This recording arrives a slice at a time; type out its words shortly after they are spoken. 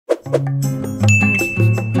Sorry,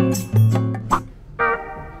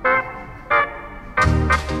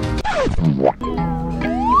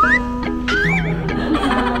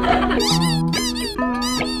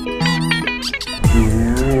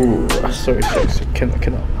 can't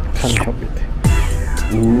help it.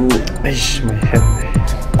 Ooh, my head.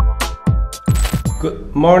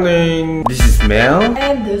 Good morning. This is Mel.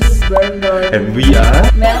 And this is Brandon. And we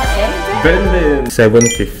are Malle and Brandon.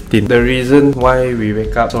 7:15. The reason why we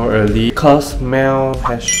wake up so early because Mel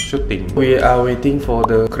has shooting. We are waiting for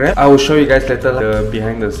the Grab. I will show you guys later the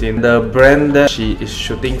behind the scene. The brand that she is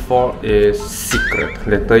shooting for is secret.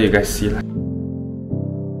 Later you guys see.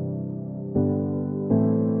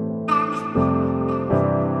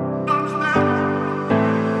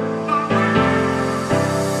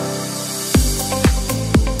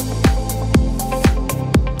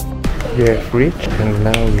 We have reached and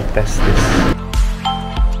now we test this.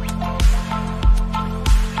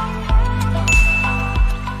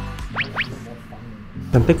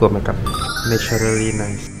 Cantik loh makeup, naturally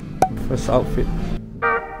nice. First outfit.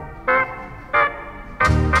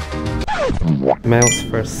 Mel's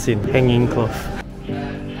first scene, hanging cloth.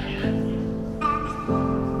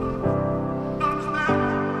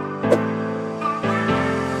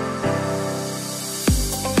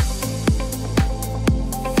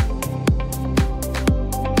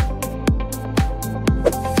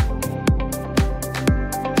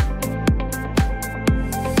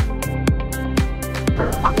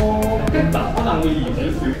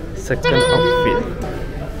 Second outfit.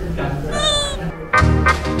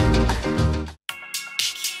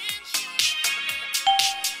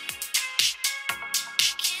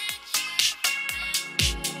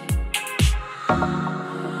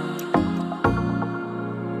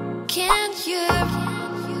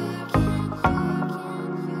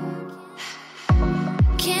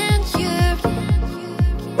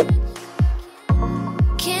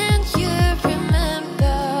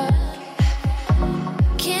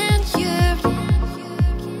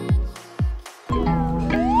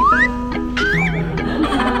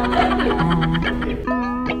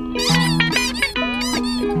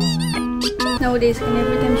 Nowadays, and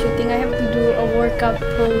every time shooting, I have to do a workout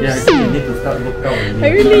pose. Yeah, you need to start workout.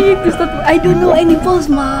 I really need to start. I don't know any pose,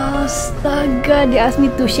 mas. Astaga, they asked me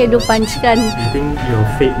to shadow punch kan. I think your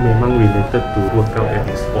fate memang related to workout and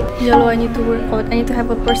sport. Jalo, I need to work out. I need to have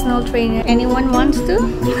a personal trainer. Anyone wants to?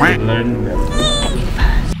 You should learn that.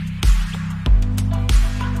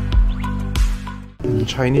 In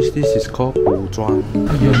Chinese, this is called 补妆.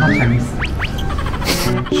 You're not Chinese.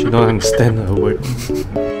 She don't understand her word.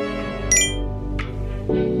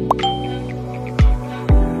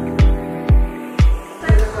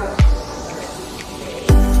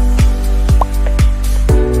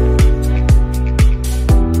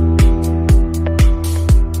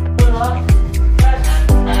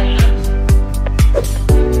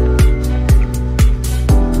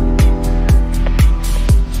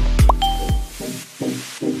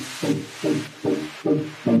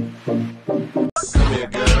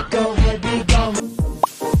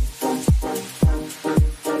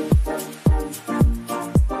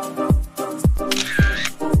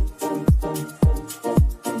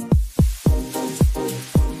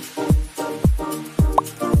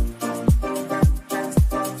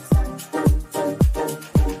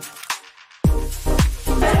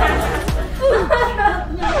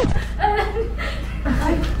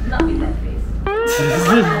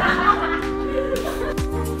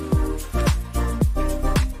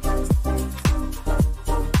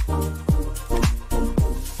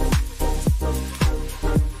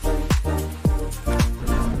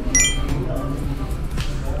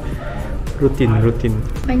 Routine.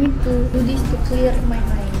 I need to do this to clear my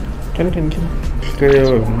mind. Can. Clear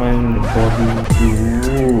your mind, body.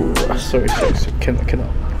 Ooh, sorry. Can't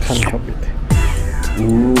help it.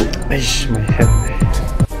 Ooh, my head.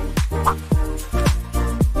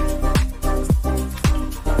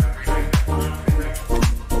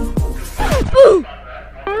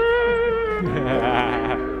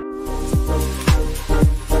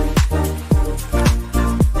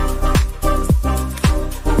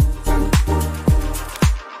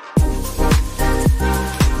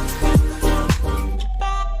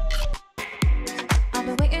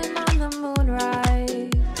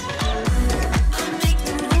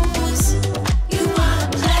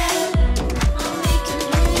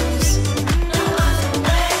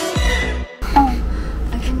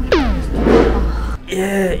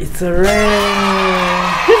 Yeah, it's a rain.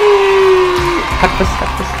 Hug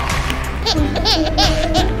first.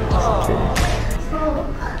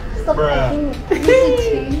 Stop talking.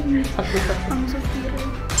 I'm so cute.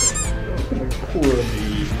 Poor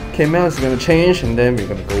me. Okay, Mel is gonna change and then we're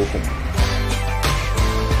gonna go home.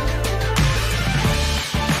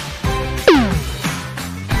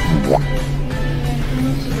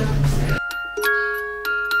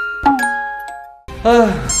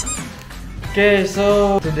 Okay,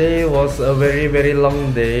 so today was a very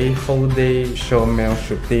long day, whole day show Mel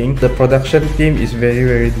shooting. The production team is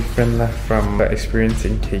very different from the experience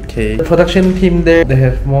in KK. The production team there, they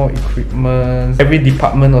have more equipment. Every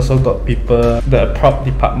department also got people. The prop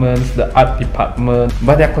departments, the art department.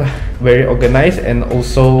 Banyak lah, very organized, and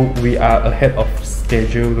also we are ahead of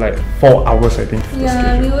schedule, like 4 hours I think.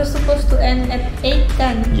 Yeah, we were supposed to end at 8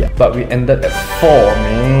 kan? Yeah, but we ended at 4,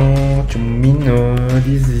 man. What you mean, no?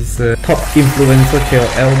 This is a top influencer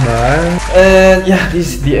KOL, man. And yeah,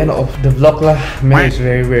 this is the end of the vlog lah. Mel is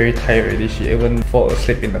very tired already. She even fall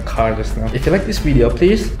asleep in the car just now. If you like this video,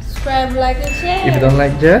 please Subscribe, like and share. If you don't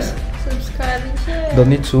like, just subscribe and share. don't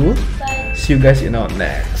need to. Bye. See you guys in our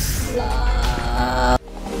next Vlog.